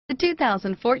The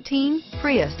 2014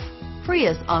 Prius.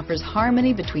 Prius offers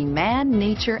harmony between man,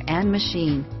 nature, and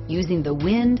machine. Using the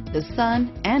wind, the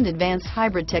sun, and advanced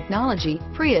hybrid technology,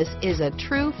 Prius is a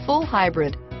true full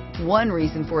hybrid. One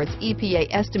reason for its EPA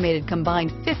estimated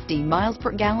combined 50 miles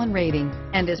per gallon rating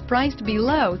and is priced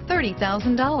below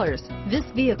 $30,000. This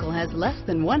vehicle has less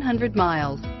than 100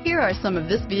 miles. Here are some of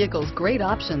this vehicle's great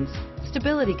options: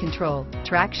 stability control,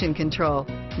 traction control,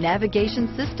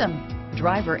 navigation system,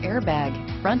 driver airbag,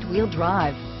 front wheel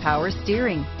drive, power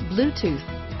steering, Bluetooth,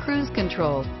 cruise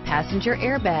control, passenger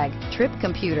airbag, trip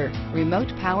computer, remote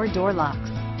power door locks,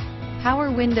 power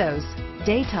windows,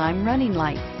 daytime running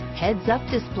lights, heads-up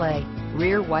display,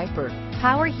 rear wiper,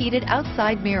 power heated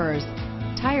outside mirrors,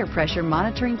 tire pressure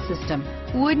monitoring system.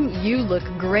 Wouldn't you look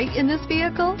great in this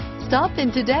vehicle? Stop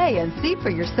in today and see for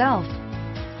yourself.